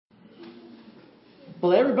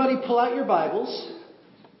Well, everybody pull out your Bibles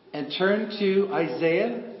and turn to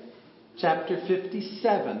Isaiah chapter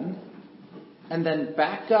 57 and then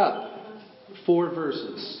back up 4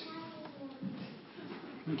 verses.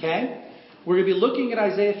 Okay? We're going to be looking at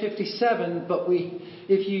Isaiah 57, but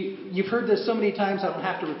you've heard this so many times, I don't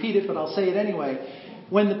have to repeat it, but I'll say it anyway.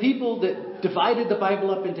 When the people that divided the Bible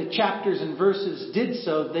up into chapters and verses did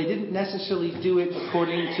so, they didn't necessarily do it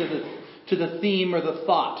according to the theme or the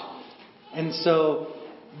thought. And so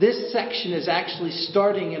this section is actually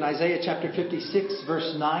starting in Isaiah chapter 56,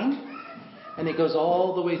 verse 9. And it goes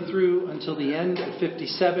all the way through until the end of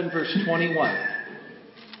 57, verse 21.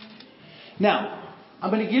 Now, I'm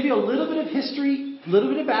going to give you a little bit of history, a little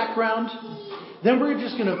bit of background. Then we're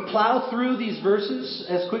just going to plow through these verses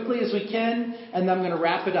as quickly as we can. And then I'm going to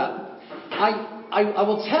wrap it up. I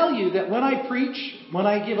will tell you that when I preach, when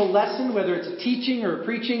I give a lesson, whether it's a teaching or a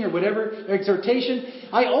preaching or whatever, exhortation,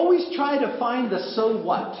 I always try to find the so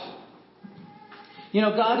what. You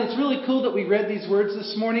know, God, it's really cool that we read these words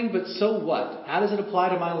this morning, but so what? How does it apply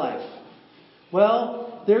to my life?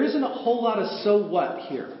 Well, there isn't a whole lot of so what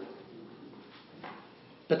here.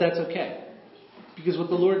 But that's okay. Because what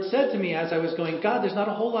the Lord said to me as I was going, God, there's not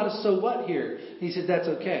a whole lot of so what here. He said, that's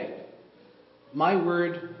okay. My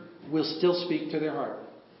word will still speak to their heart.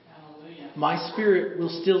 Hallelujah. My spirit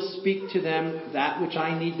will still speak to them that which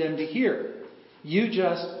I need them to hear. You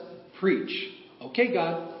just preach. Okay,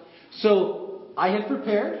 God. So I have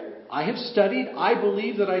prepared. I have studied. I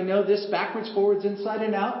believe that I know this backwards, forwards, inside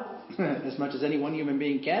and out, as much as any one human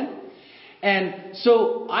being can. And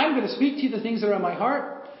so I'm going to speak to you the things that are on my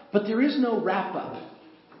heart, but there is no wrap up.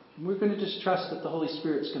 We're going to just trust that the Holy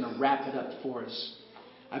Spirit's going to wrap it up for us.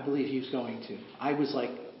 I believe He's going to. I was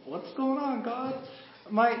like, what's going on, God?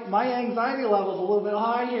 My anxiety level's a little bit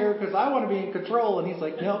high here because I want to be in control. And He's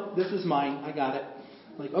like, no, this is mine. I got it.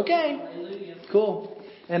 I'm like, okay, hallelujah. Cool.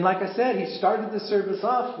 And like I said, He started the service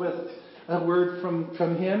off with a word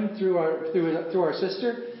from Him through our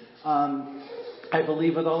sister. I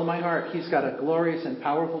believe with all of my heart He's got a glorious and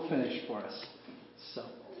powerful finish for us. So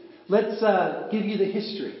let's give you the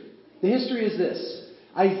history. The history is this.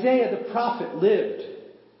 Isaiah the prophet lived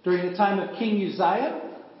during the time of King Uzziah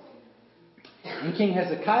and King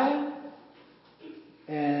Hezekiah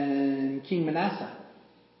and King Manasseh.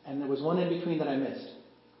 And there was one in between that I missed.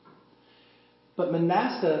 But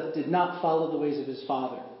Manasseh did not follow the ways of his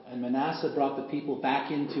father. And Manasseh brought the people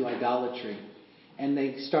back into idolatry. And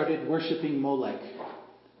they started worshiping Molech.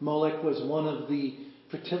 Molech was one of the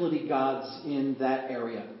fertility gods in that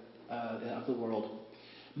area of the world.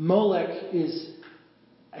 Molech is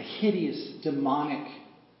a hideous, demonic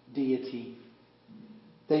deity.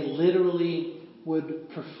 They literally would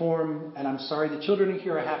perform, and I'm sorry, the children are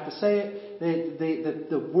here, I have to say it,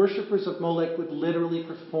 the worshippers of Molech would literally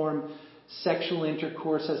perform sexual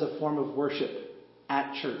intercourse as a form of worship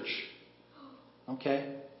at church.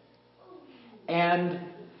 Okay? And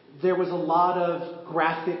there was a lot of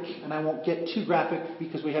graphic, and I won't get too graphic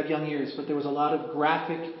because we have young ears, but there was a lot of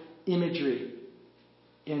graphic imagery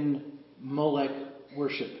in Molech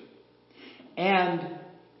worship. And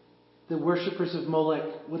the worshippers of Molech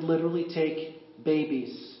would literally take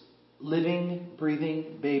babies, living,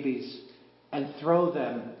 breathing babies, and throw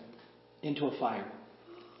them into a fire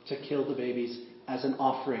to kill the babies as an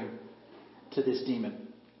offering to this demon.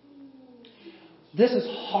 This is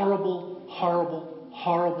horrible, horrible,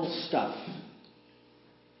 horrible stuff.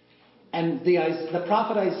 And the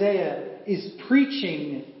prophet Isaiah is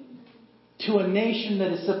preaching to a nation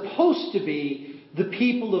that is supposed to be the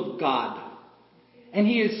people of God. And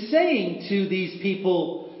he is saying to these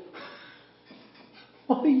people,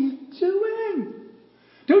 what are you doing?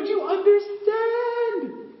 Don't you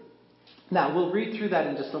understand? Now, we'll read through that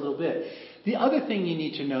in just a little bit. The other thing you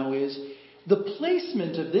need to know is the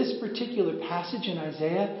placement of this particular passage in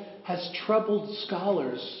Isaiah has troubled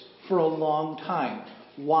scholars for a long time.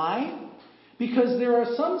 Why? Because there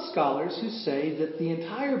are some scholars who say that the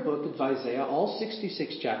entire book of Isaiah, all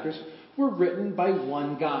 66 chapters, were written by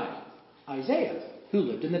one guy, Isaiah, who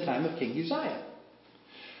lived in the time of King Uzziah.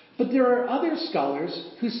 But there are other scholars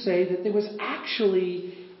who say that there was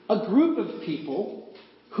actually a group of people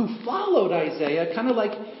who followed Isaiah, kind of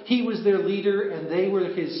like he was their leader and they were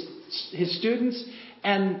his students.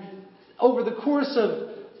 And over the course of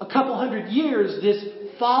a couple hundred years, this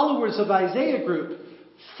followers of Isaiah group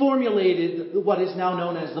formulated what is now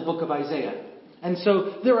known as the book of Isaiah. And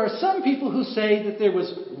so there are some people who say that there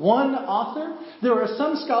was one author. There are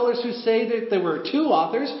some scholars who say that there were two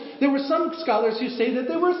authors. There were some scholars who say that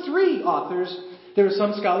there were three authors. There are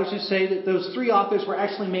some scholars who say that those three authors were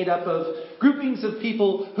actually made up of groupings of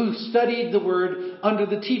people who studied the Word under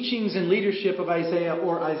the teachings and leadership of Isaiah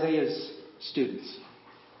or Isaiah's students.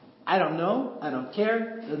 I don't know. I don't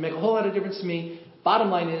care. It doesn't make a whole lot of difference to me. Bottom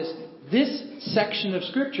line is, this section of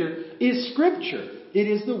Scripture is Scripture. It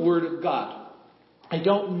is the Word of God. I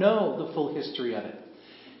don't know the full history of it.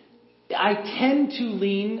 I tend to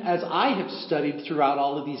lean, as I have studied throughout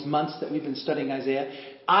all of these months that we've been studying Isaiah,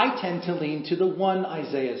 I tend to lean to the one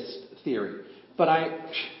Isaiah theory. But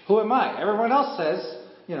who am I? Everyone else says,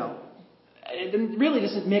 it really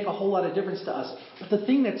doesn't make a whole lot of difference to us. But the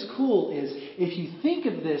thing that's cool is, if you think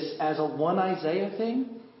of this as a one Isaiah thing,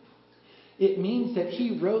 it means that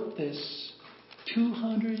he wrote this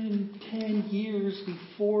 210 years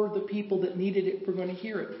before the people that needed it were going to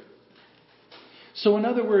hear it. So in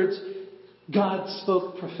other words, God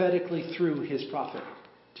spoke prophetically through his prophet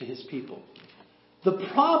to his people. The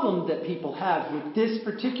problem that people have with this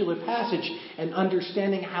particular passage and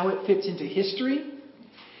understanding how it fits into history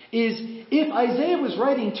is, if Isaiah was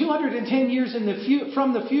writing 210 years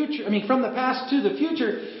from the past to the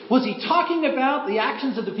future, was he talking about the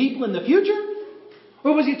actions of the people in the future?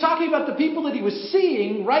 Or was he talking about the people that he was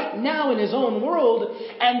seeing right now in his own world,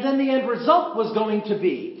 and then the end result was going to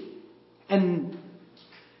be? And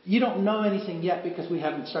you don't know anything yet because we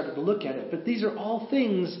haven't started to look at it. But these are all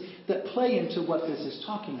things that play into what this is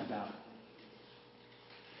talking about.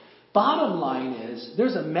 Bottom line is,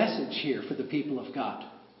 there's a message here for the people of God.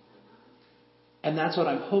 And that's what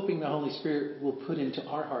I'm hoping the Holy Spirit will put into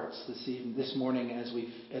our hearts this morning as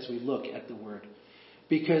we look at the Word.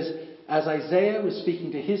 Because as Isaiah was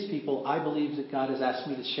speaking to his people, I believe that God has asked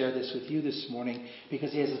me to share this with you this morning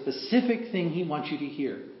because he has a specific thing he wants you to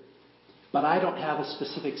hear. But I don't have a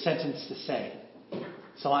specific sentence to say.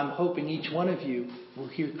 So I'm hoping each one of you will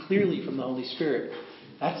hear clearly from the Holy Spirit.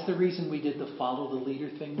 That's the reason we did the follow the leader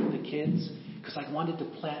thing with the kids. Because I wanted to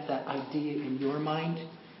plant that idea in your mind.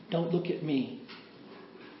 Don't look at me.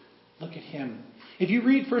 Look at him. If you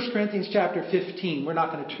read 1 Corinthians chapter 15, we're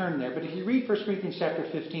not going to turn there, but if you read 1 Corinthians chapter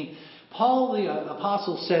 15, Paul the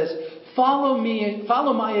apostle says, follow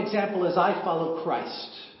my example as I follow Christ.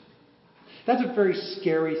 That's a very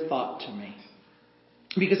scary thought to me.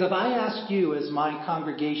 Because if I ask you as my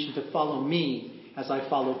congregation to follow me as I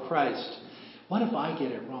follow Christ, what if I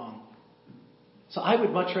get it wrong? So I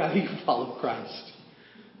would much rather you follow Christ.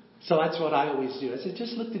 So that's what I always do. I said,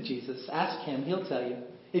 just look to Jesus. Ask him. He'll tell you.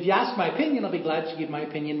 If you ask my opinion, I'll be glad to give my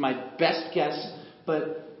opinion, my best guess.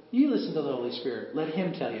 But you listen to the Holy Spirit. Let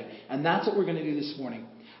him tell you. And that's what we're going to do this morning.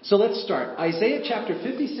 So let's start. Isaiah chapter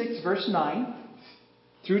 56, verse 9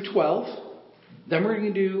 through 12. Then we're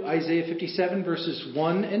going to do Isaiah 57, verses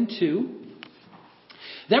 1 and 2.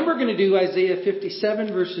 Then we're going to do Isaiah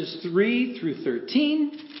 57, verses 3 through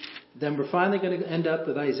 13. Then we're finally going to end up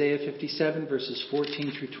with Isaiah 57, verses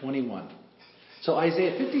 14 through 21. So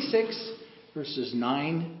Isaiah 56, verses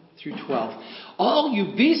 9 through 12. All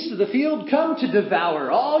you beasts of the field come to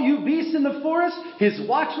devour. All you beasts in the forest, his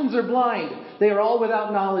watchmen are blind. They are all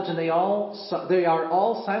without knowledge, and they are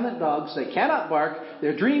all silent dogs. They cannot bark.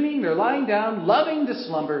 They're dreaming. They're lying down, loving to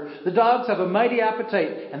slumber. The dogs have a mighty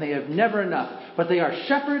appetite, and they have never enough. But they are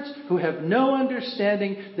shepherds who have no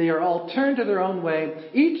understanding. They are all turned to their own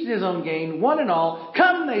way, each to his own gain, one and all.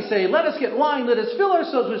 Come, they say, let us get wine. Let us fill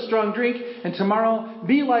ourselves with strong drink, and tomorrow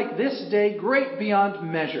be like this day, great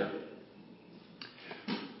beyond measure.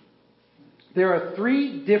 There are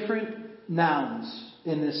 3 different nouns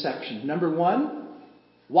in this section. Number 1,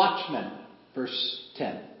 watchmen, verse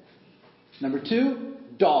 10. Number 2,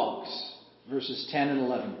 dogs, verses 10 and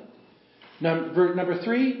 11. Number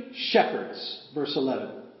 3, shepherds, verse 11.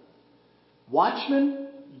 Watchmen,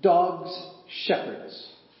 dogs, shepherds.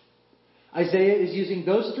 Isaiah is using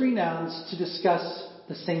those 3 nouns to discuss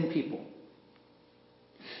the same people.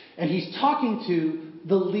 And he's talking to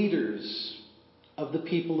the leaders of the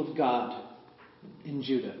people of God in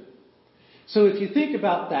Judah. So if you think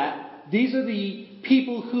about that, these are the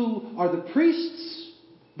people who are the priests,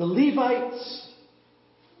 the Levites,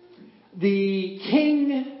 the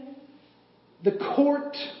king, the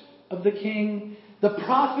court of the king, the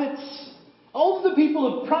prophets, all of the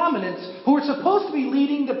people of prominence who are supposed to be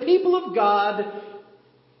leading the people of God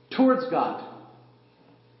towards God.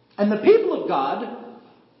 And the people of God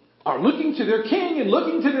are looking to their king and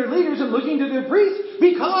looking to their leaders and looking to their priests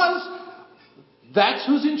because that's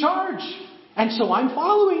who's in charge. And so I'm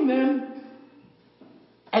following them.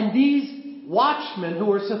 And these watchmen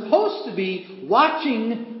who are supposed to be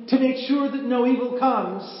watching to make sure that no evil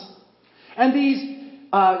comes, and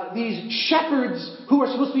these shepherds who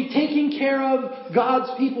are supposed to be taking care of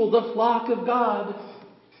God's people, the flock of God,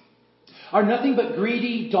 are nothing but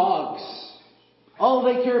greedy dogs. All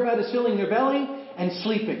they care about is filling their belly and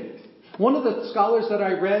sleeping. One of the scholars that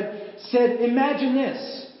I read said, imagine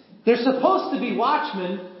this. They're supposed to be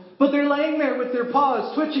watchmen, but they're laying there with their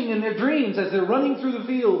paws twitching in their dreams as they're running through the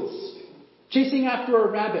fields, chasing after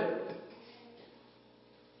a rabbit.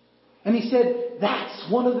 And he said,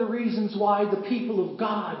 that's one of the reasons why the people of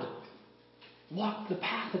God walked the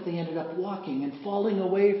path that they ended up walking and falling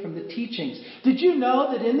away from the teachings. Did you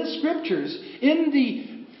know that in the scriptures, in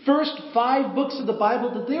the first 5 books of the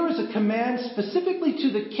Bible, that there is a command specifically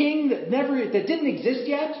to the king that didn't exist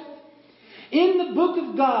yet? In the book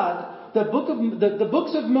of God, the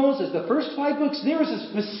books of Moses, the first 5 books, there is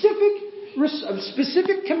a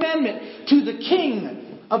specific commandment to the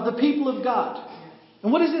king of the people of God.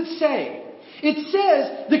 And what does it say? It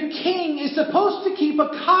says the king is supposed to keep a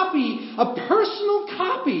personal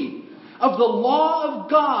copy of the law of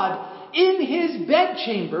God in his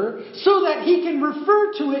bedchamber so that he can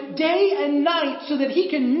refer to it day and night so that he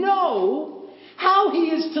can know how he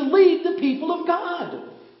is to lead the people of God.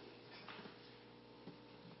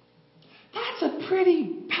 That's a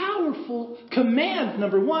pretty powerful command,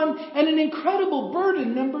 number 1, and an incredible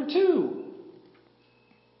burden, number 2.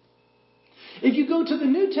 If you go to the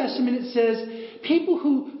New Testament, it says people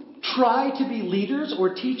who try to be leaders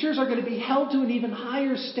or teachers are going to be held to an even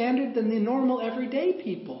higher standard than the normal everyday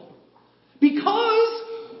people. Because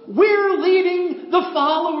we're leading the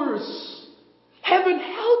followers. Heaven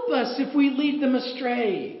help us if we lead them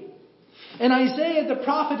astray. And Isaiah the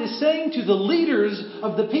prophet is saying to the leaders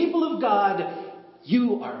of the people of God,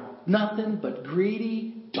 you are nothing but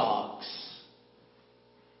greedy dogs.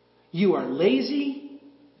 You are lazy.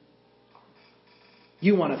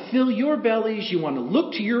 You want to fill your bellies. You want to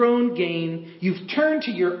look to your own gain. You've turned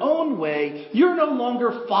to your own way. You're no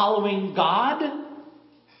longer following God.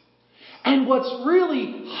 And what's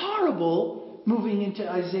really horrible, moving into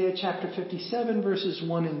Isaiah chapter 57, verses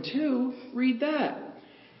 1 and 2, read that.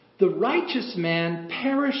 The righteous man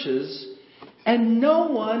perishes and no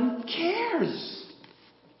one cares.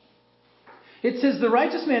 It says the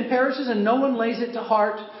righteous man perishes and no one lays it to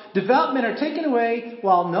heart. Devout men are taken away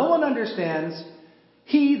while no one understands.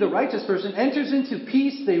 He, the righteous person, enters into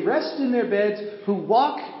peace. They rest in their beds who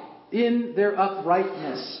walk in their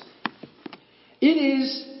uprightness. It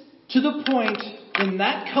is to the point in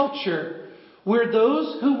that culture where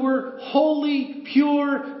those who were holy,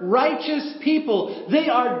 pure, righteous people, they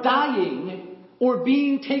are dying or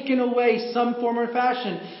being taken away some form or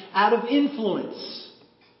fashion out of influence.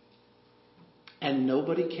 And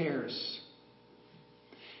nobody cares.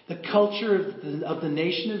 The culture of the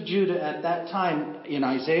nation of Judah at that time, in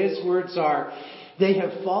Isaiah's words, are they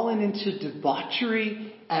have fallen into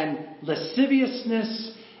debauchery and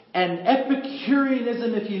lasciviousness and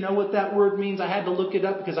Epicureanism, if you know what that word means. I had to look it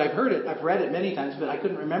up because I've heard it. I've read it many times, but I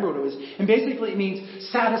couldn't remember what it was. And basically it means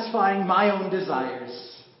satisfying my own desires.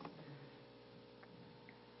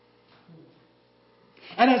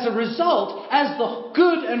 And as a result, as the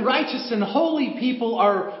good and righteous and holy people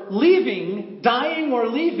are leaving, dying or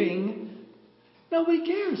leaving, nobody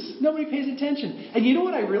cares. Nobody pays attention. And you know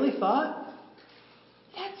what I really thought?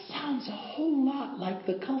 That sounds a whole lot like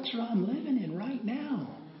the culture I'm living in right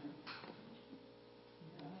now.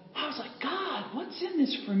 I was like, God, what's in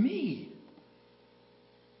this for me?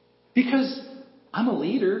 Because I'm a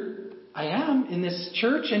leader. I am in this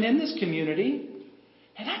church and in this community.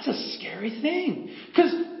 And that's a scary thing.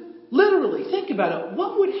 Because literally, think about it.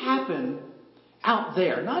 What would happen out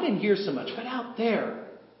there, not in here so much, but out there,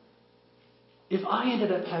 if I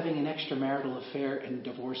ended up having an extramarital affair and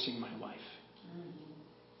divorcing my wife?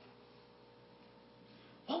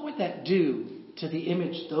 What would that do to the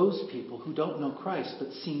image those people who don't know Christ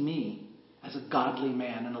but see me as a godly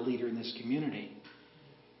man and a leader in this community?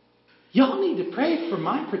 Y'all need to pray for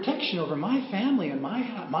my protection over my family and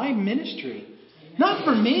my ministry. Not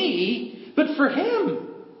for me, but for him.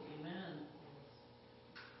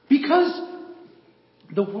 Because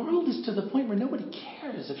the world is to the point where nobody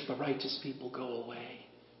cares if the righteous people go away.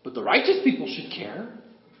 But the righteous people should care.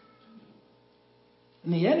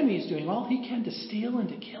 And the enemy is doing all he can to steal and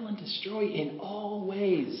to kill and destroy in all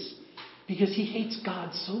ways. Because he hates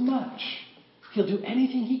God so much. He'll do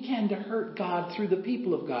anything he can to hurt God through the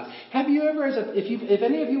people of God. Have you ever, if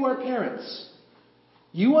any of you are parents,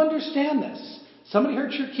 you understand this. Somebody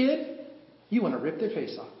hurts your kid, you want to rip their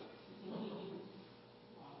face off.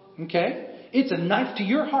 Okay? It's a knife to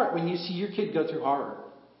your heart when you see your kid go through horror.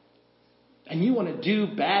 And you want to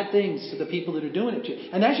do bad things to the people that are doing it to you.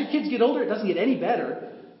 And as your kids get older, it doesn't get any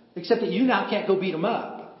better. Except that you now can't go beat them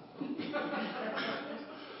up.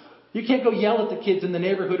 You can't go yell at the kids in the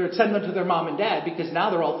neighborhood or send them to their mom and dad because now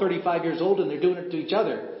they're all 35 years old and they're doing it to each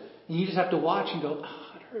other. And you just have to watch and go,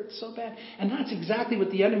 oh, it hurts so bad. And that's exactly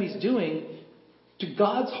what the enemy's doing to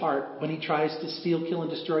God's heart when he tries to steal, kill, and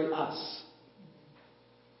destroy us.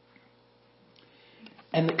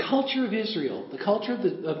 And the culture of Israel, the culture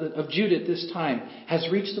of Judah at this time, has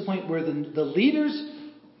reached the point where the leaders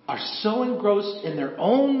are so engrossed in their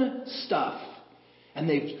own stuff, and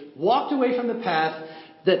they've walked away from the path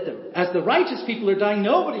that as the righteous people are dying,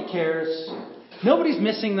 nobody cares, nobody's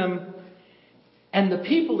missing them, and the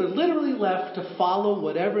people are literally left to follow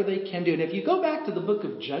whatever they can do. And if you go back to the book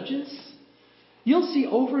of Judges, you'll see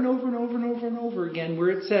over and over and over and over and over again where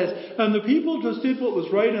it says, and the people just did what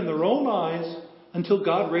was right in their own eyes, until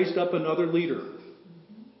God raised up another leader.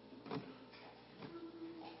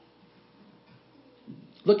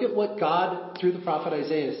 Look at what God, through the prophet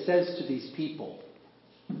Isaiah, says to these people.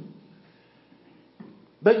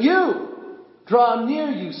 But you, draw near,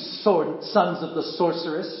 you sons of the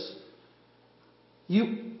sorceress,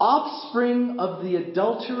 you offspring of the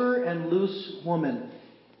adulterer and loose woman.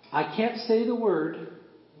 I can't say the word,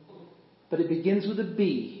 but it begins with a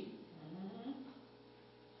B.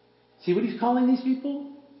 See what he's calling these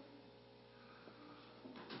people?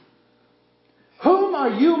 Whom are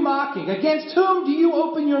you mocking? Against whom do you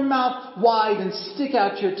open your mouth wide and stick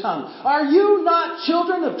out your tongue? Are you not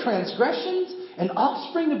children of transgressions and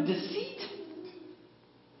offspring of deceit?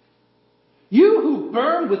 You who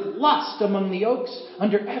burn with lust among the oaks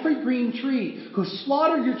under every green tree, who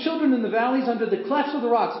slaughter your children in the valleys under the clefts of the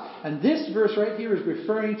rocks. And this verse right here is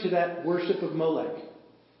referring to that worship of Molech.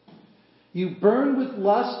 You burn with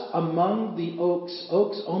lust among the oaks.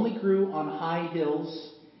 Oaks only grew on high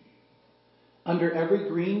hills, under every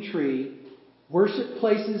green tree. Worship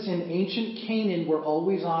places in ancient Canaan were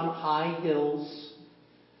always on high hills.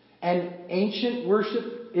 And ancient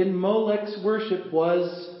worship in Molech's worship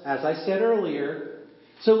was, as I said earlier,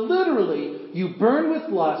 so literally, you burn with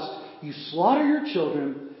lust, you slaughter your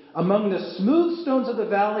children. Among the smooth stones of the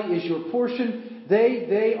valley is your portion.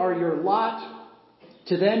 They are your lot.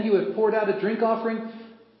 To them you have poured out a drink offering,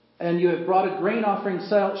 and you have brought a grain offering.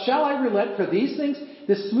 So shall I relent for these things?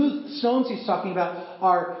 The smooth stones he's talking about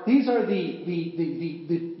are the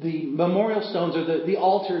memorial stones, or the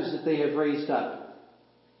altars that they have raised up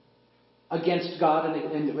against God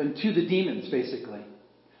and to the demons, basically.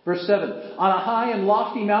 Verse 7, on a high and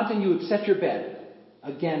lofty mountain you have set your bed.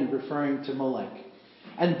 Again, referring to Molech.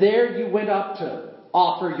 And there you went up to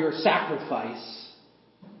offer your sacrifice.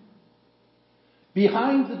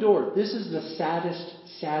 Behind the door, this is the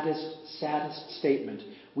saddest statement.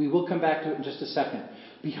 We will come back to it in just a second.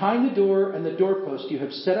 Behind the door and the doorpost, you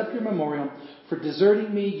have set up your memorial. For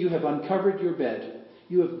deserting me, you have uncovered your bed.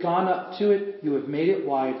 You have gone up to it. You have made it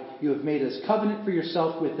wide. You have made a covenant for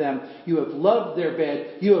yourself with them. You have loved their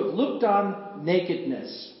bed. You have looked on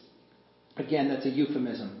nakedness. Again, that's a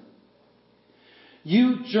euphemism.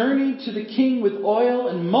 You journeyed to the king with oil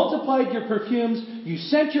and multiplied your perfumes. You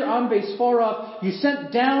sent your envoys far off. You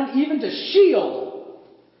sent down even to Sheol.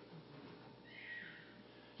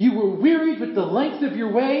 You were wearied with the length of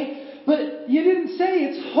your way, but you didn't say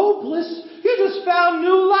it's hopeless. You just found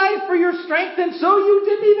new life for your strength, and so you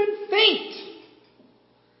didn't even faint.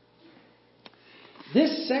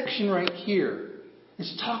 This section right here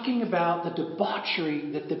is talking about the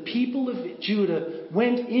debauchery that the people of Judah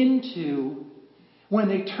went into when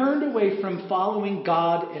they turned away from following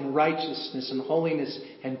God in righteousness and holiness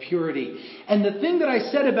and purity. And the thing that I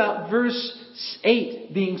said about verse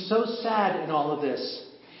 8 being so sad in all of this,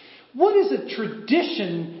 what is a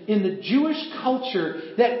tradition in the Jewish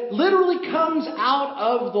culture that literally comes out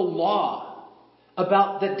of the law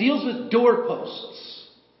that deals with doorposts?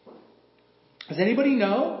 Does anybody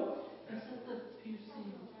know?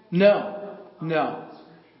 No.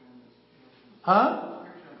 Huh?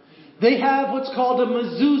 They have what's called a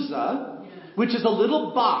mezuzah, which is a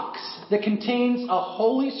little box that contains a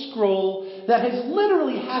holy scroll that has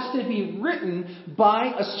to be written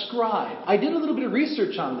by a scribe. I did a little bit of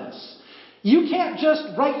research on this. You can't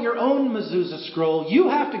just write your own mezuzah scroll. You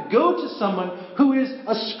have to go to someone who is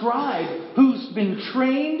a scribe, who's been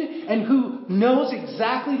trained and who knows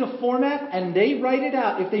exactly the format, and they write it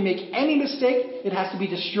out. If they make any mistake, it has to be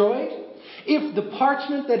destroyed. If the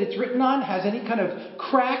parchment that it's written on has any kind of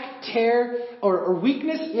crack, tear, or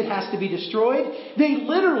weakness, it has to be destroyed. They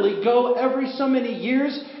literally go every so many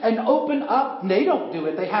years and open up. They don't do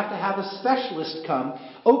it. They have to have a specialist come.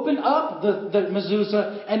 Open up the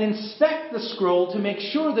mezuzah and inspect the scroll to make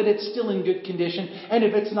sure that it's still in good condition. And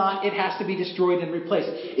if it's not, it has to be destroyed and replaced.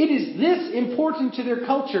 It is this important to their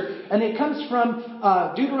culture. And it comes from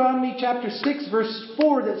Deuteronomy chapter 6 verse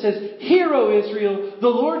 4 that says, "Hear, O Israel, the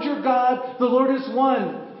Lord your God, the Lord is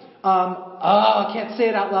one." I can't say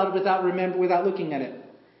it out loud without looking at it.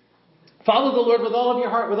 Follow the Lord with all of your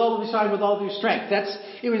heart, with all of your mind, with all of your strength. It's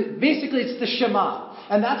the Shema.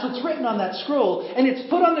 And that's what's written on that scroll. And it's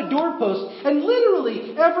put on the doorpost. And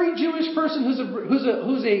literally, every Jewish person who's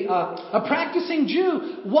a practicing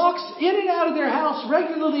Jew walks in and out of their house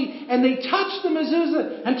regularly, and they touch the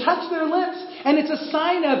mezuzah and touch their lips. And it's a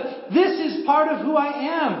sign of, this is part of who I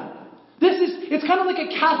am. It's kind of like a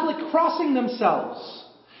Catholic crossing themselves.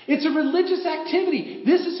 It's a religious activity.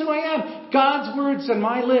 This is who I am. God's words on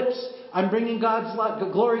my lips. I'm bringing God's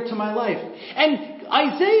glory to my life. And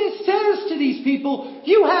Isaiah says to these people,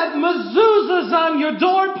 you have mezuzahs on your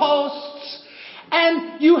doorposts,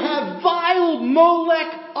 and you have vile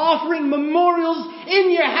Molech offering memorials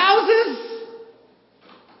in your houses.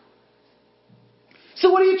 So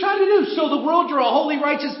what are you trying to do? Show the world you're a holy,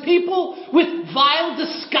 righteous people with vile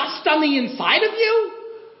disgust on the inside of you?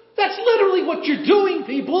 That's literally what you're doing,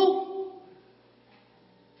 people.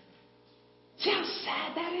 See how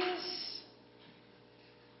sad that is?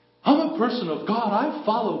 I'm a person of God. I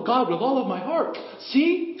follow God with all of my heart.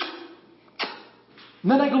 See?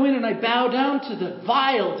 And then I go in and I bow down to the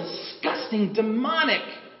vile, disgusting, demonic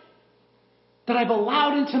that I've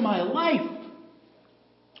allowed into my life.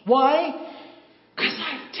 Why? Because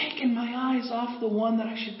I've taken my eyes off the one that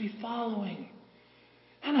I should be following.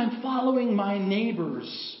 And I'm following my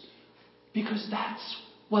neighbors because that's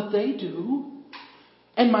what they do.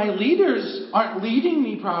 And my leaders aren't leading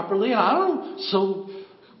me properly, so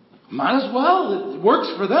might as well. It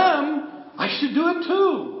works for them. I should do it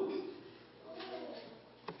too.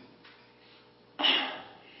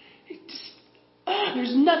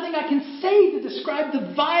 There's nothing I can say to describe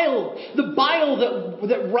the bile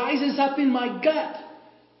that rises up in my gut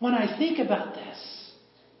when I think about this.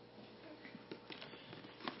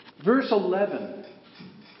 Verse 11.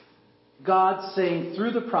 God saying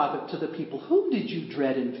through the prophet to the people, whom did you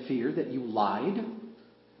dread and fear that you lied?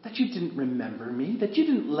 That you didn't remember me? That you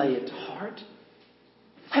didn't lay it to heart?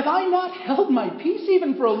 Have I not held my peace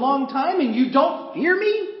even for a long time and you don't fear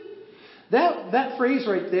me? That phrase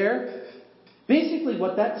right there, basically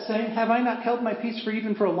what that's saying, have I not held my peace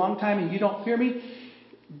for a long time and you don't fear me?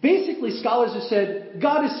 Basically scholars have said,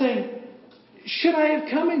 God is saying, should I have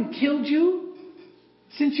come and killed you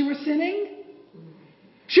since you were sinning?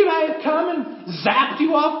 Should I have come and zapped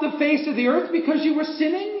you off the face of the earth because you were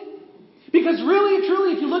sinning? Because really,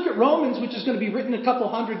 truly, if you look at Romans, which is going to be written a couple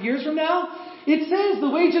hundred years from now, it says the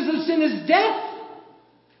wages of sin is death.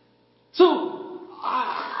 So,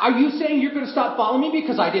 are you saying you're going to stop following me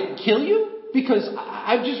because I didn't kill you? Because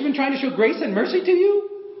I've just been trying to show grace and mercy to you?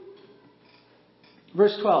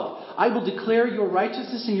 Verse 12, I will declare your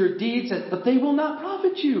righteousness and your deeds, but they will not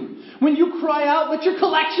profit you. When you cry out, let your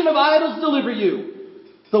collection of idols deliver you.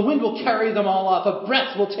 The wind will carry them all off. A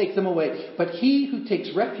breath will take them away. But he who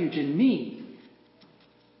takes refuge in me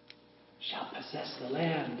shall possess the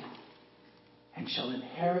land and shall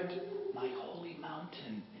inherit my holy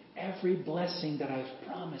mountain. Every blessing that I've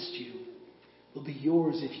promised you will be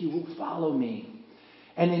yours if you will follow me.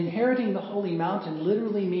 And inheriting the holy mountain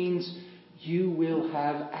literally means you will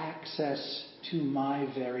have access to my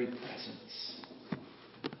very presence.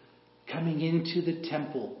 Coming into the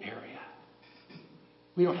temple area.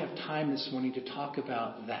 We don't have time this morning to talk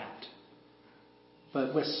about that.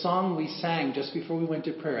 But the song we sang just before we went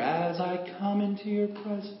to prayer, as I come into your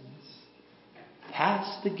presence,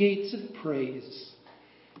 past the gates of praise,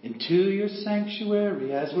 into your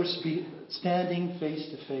sanctuary, as we're standing face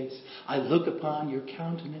to face, I look upon your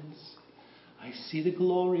countenance. I see the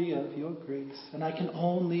glory of your grace, and I can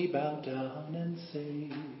only bow down and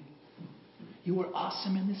say, you are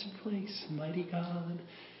awesome in this place, mighty God.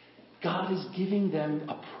 God is giving them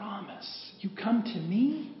a promise. You come to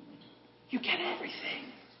me, you get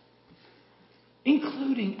everything,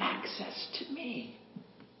 including access to me.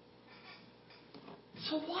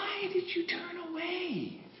 So why did you turn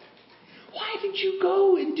away? Why did you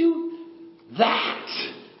go and do that?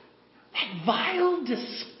 That vile,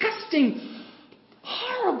 disgusting,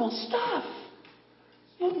 horrible stuff.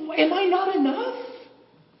 Am I not enough?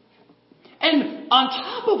 And on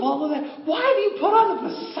top of all of that, why do you put on the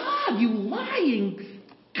facade, you lying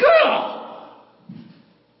girl?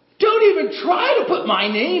 Don't Don't even try to put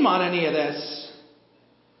my name on any of this.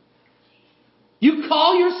 You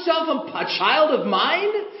call yourself a child of mine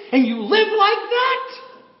and you live like that?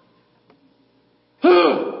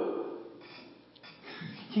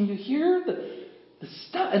 Can you hear the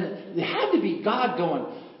stuff? And it had to be God going,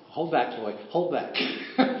 hold back, boy, hold back.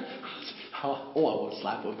 Oh, I want to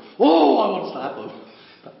slap him. Oh, I want to slap him.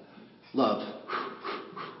 But love.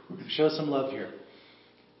 We're going to show some love here.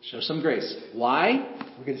 Show some grace. Why?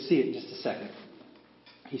 We're going to see it in just a second.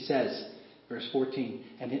 He says, verse 14,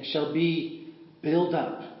 and it shall be build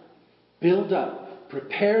up,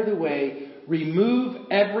 prepare the way, remove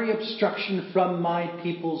every obstruction from my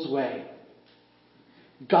people's way.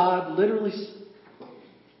 God literally...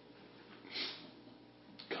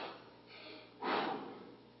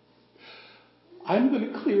 I'm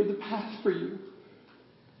going to clear the path for you.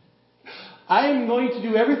 I am going to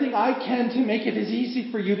do everything I can to make it as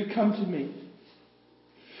easy for you to come to me.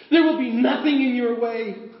 There will be nothing in your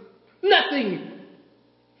way. Nothing.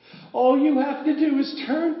 All you have to do is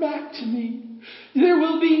turn back to me. There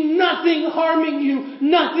will be nothing harming you,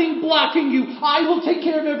 nothing blocking you. I will take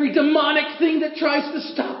care of every demonic thing that tries to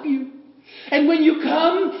stop you. And when you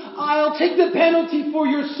come, I'll take the penalty for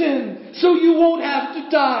your sin, so you won't have to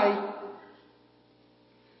die.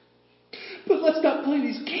 But let's not play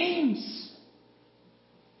these games.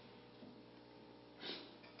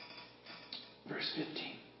 Verse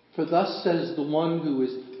 15. For thus says the one who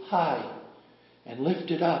is high and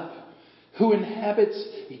lifted up, who inhabits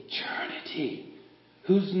eternity,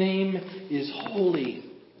 whose name is holy.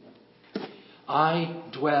 I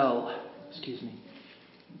dwell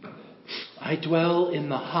in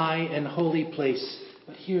the high and holy place.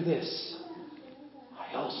 But hear this.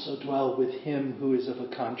 I also dwell with him who is of a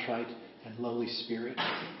contrite and lowly spirit,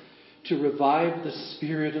 to revive the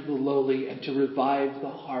spirit of the lowly and to revive the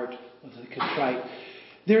heart of the contrite.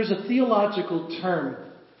 There's a theological term.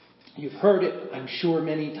 You've heard it, I'm sure,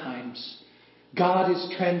 many times. God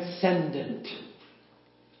is transcendent,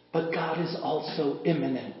 but God is also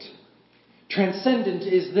immanent. Transcendent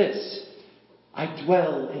is this: I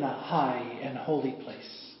dwell in a high and holy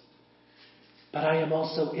place. But I am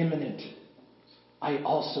also immanent. I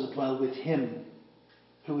also dwell with him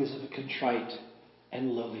who is of a contrite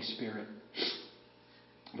and lowly spirit.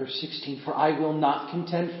 Verse 16, for I will not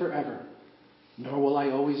contend forever, nor will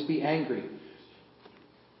I always be angry.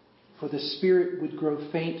 For the spirit would grow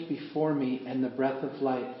faint before me, and the breath of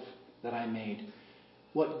life that I made.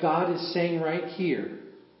 What God is saying right here,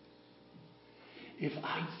 if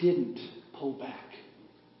I didn't pull back,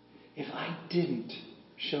 if I didn't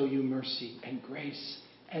show you mercy and grace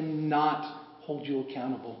and not hold you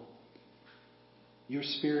accountable, your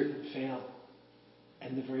spirit would fail,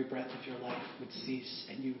 and the very breath of your life would cease,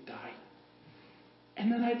 and you would die. And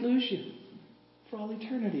then I'd lose you for all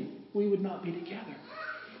eternity. We would not be together.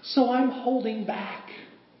 So I'm holding back.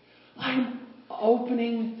 I'm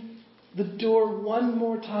opening the door one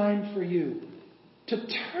more time for you to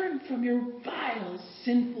turn from your vile,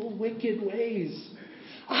 sinful, wicked ways.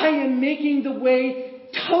 I am making the way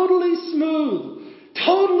totally smooth,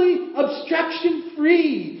 totally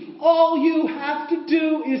obstruction-free. All you have to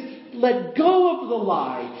do is let go of the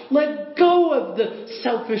lie, let go of the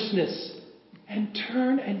selfishness, and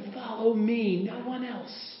turn and follow me, no one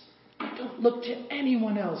else. Don't look to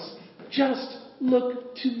anyone else. Just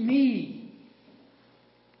look to me.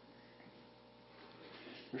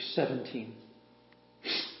 Verse 17.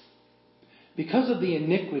 Because of the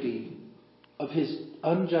iniquity of his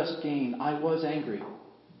unjust gain, I was angry.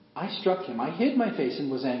 I struck him. I hid my face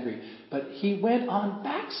and was angry. But he went on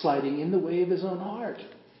backsliding in the way of his own heart.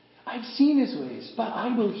 I've seen his ways, but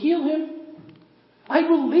I will heal him. I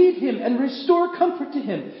will lead him and restore comfort to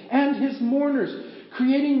him and his mourners,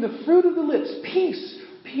 creating the fruit of the lips. Peace,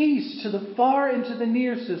 peace to the far and to the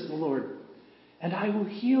near, says the Lord. And I will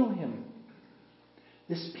heal him.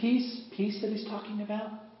 This peace that he's talking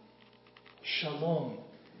about, shalom.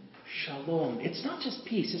 Shalom. It's not just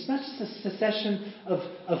peace. It's not just a cessation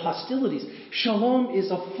of hostilities. Shalom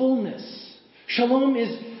is a fullness. Shalom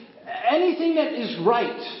is anything that is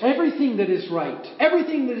right. Everything that is right.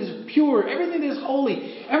 Everything that is pure. Everything that is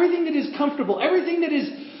holy. Everything that is comfortable. Everything that is...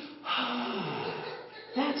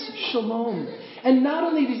 That's shalom. And not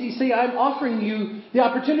only does he say, I'm offering you the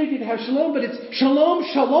opportunity to have shalom, but it's shalom,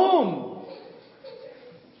 shalom.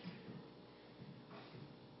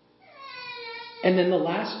 And then the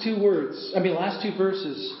last two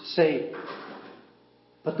verses say,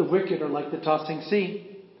 but the wicked are like the tossing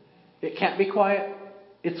sea. It can't be quiet.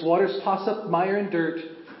 Its waters toss up mire and dirt.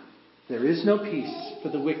 There is no peace for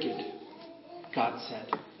the wicked, God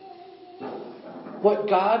said. What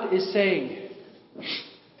God is saying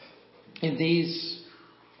in these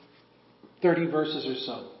 30 verses or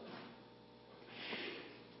so.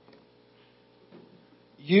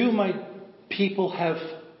 You, my people, have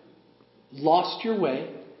lost your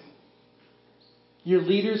way. Your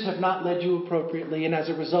leaders have not led you appropriately, and as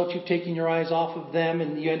a result, you've taken your eyes off of them,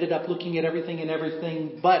 and you ended up looking at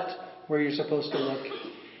everything but where you're supposed to look.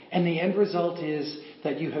 And the end result is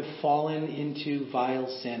that you have fallen into vile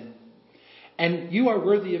sin. And you are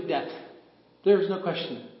worthy of death. There is no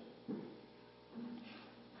question.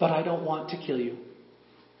 But I don't want to kill you.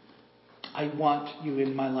 I want you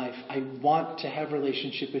in my life. I want to have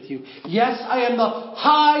relationship with you. Yes, I am the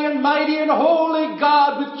high and mighty and holy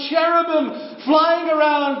God with cherubim flying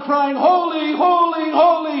around crying, holy, holy,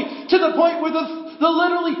 holy, to the point where the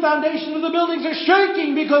literally foundation of the buildings are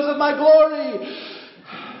shaking because of my glory.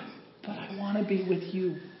 But I want to be with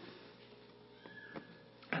you.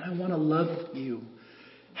 And I want to love you.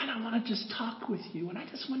 And I want to just talk with you. And I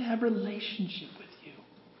just want to have relationship with you.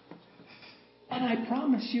 And I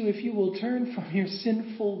promise you, if you will turn from your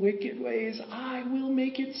sinful, wicked ways, I will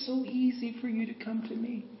make it so easy for you to come to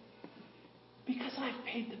me. Because I've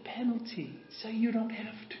paid the penalty, so you don't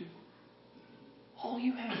have to. All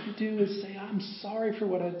you have to do is say, I'm sorry for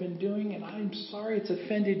what I've been doing, and I'm sorry it's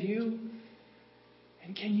offended you.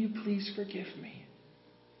 And can you please forgive me?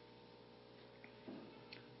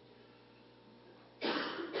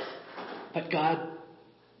 But God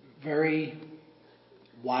very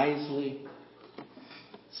wisely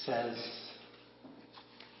says,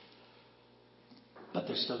 but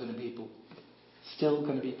there's still going to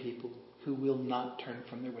be people who will not turn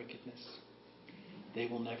from their wickedness. They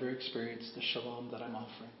will never experience the shalom that I'm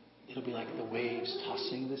offering. It'll be like the waves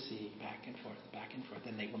tossing the sea back and forth,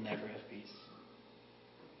 and they will never have peace.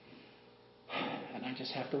 And I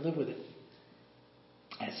just have to live with it,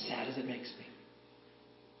 as sad as it makes me.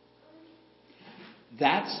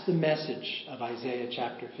 That's the message of Isaiah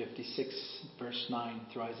chapter 56, verse 9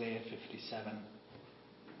 through Isaiah 57.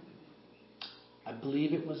 I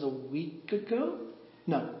believe it was a week ago.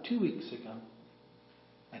 No, 2 weeks ago.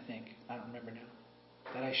 I think. I don't remember now.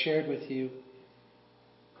 That I shared with you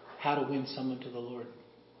how to win someone to the Lord.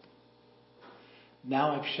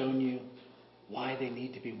 Now I've shown you why they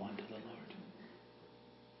need to be won to the Lord.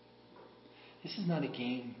 This is not a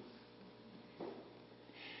game.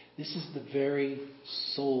 This is the very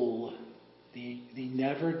soul, the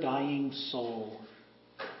never dying soul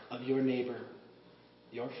of your neighbor,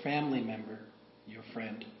 your family member, your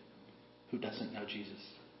friend who doesn't know Jesus.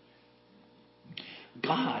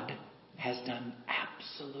 God has done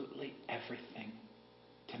absolutely everything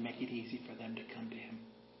to make it easy for them to come to Him.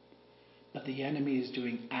 But the enemy is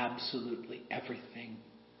doing absolutely everything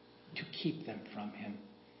to keep them from Him.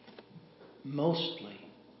 Mostly,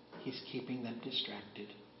 he's keeping them distracted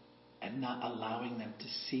and not allowing them to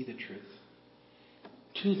see the truth.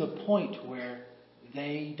 To the point where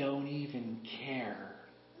they don't even care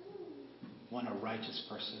when a righteous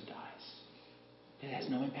person dies. It has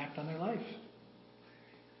no impact on their life.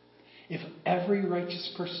 If every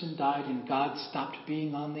righteous person died and God stopped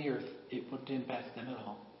being on the earth, it wouldn't impact them at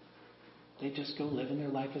all. They just go living their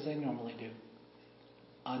life as they normally do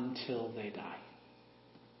until they die.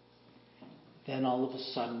 Then all of a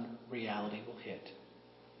sudden, reality will hit.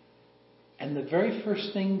 And the very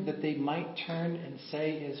first thing that they might turn and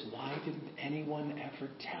say is, why didn't anyone ever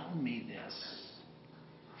tell me this?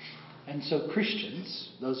 And so Christians,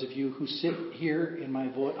 those of you who sit here in my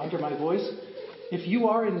under my voice, if you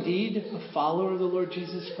are indeed a follower of the Lord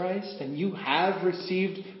Jesus Christ and you have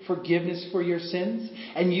received forgiveness for your sins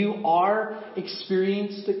and you are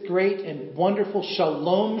experiencing the great and wonderful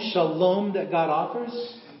shalom that God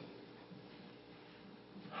offers,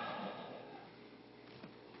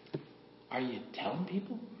 are you telling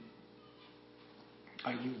people?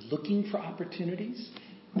 Are you looking for opportunities?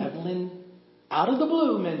 Evelyn, out of the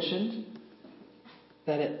blue, mentioned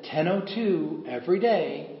that at 10:02 every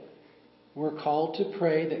day, we're called to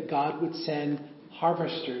pray that God would send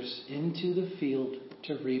harvesters into the field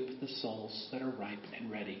to reap the souls that are ripe and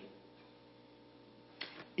ready.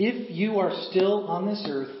 If you are still on this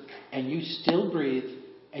earth and you still breathe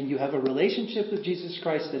and you have a relationship with Jesus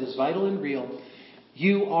Christ that is vital and real,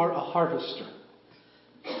 you are a harvester.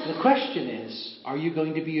 The question is, are you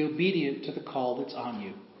going to be obedient to the call that's on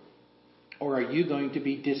you? Or are you going to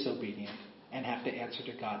be disobedient and have to answer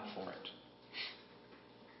to God for it?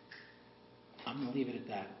 I'm going to leave it at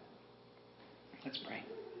that. Let's pray.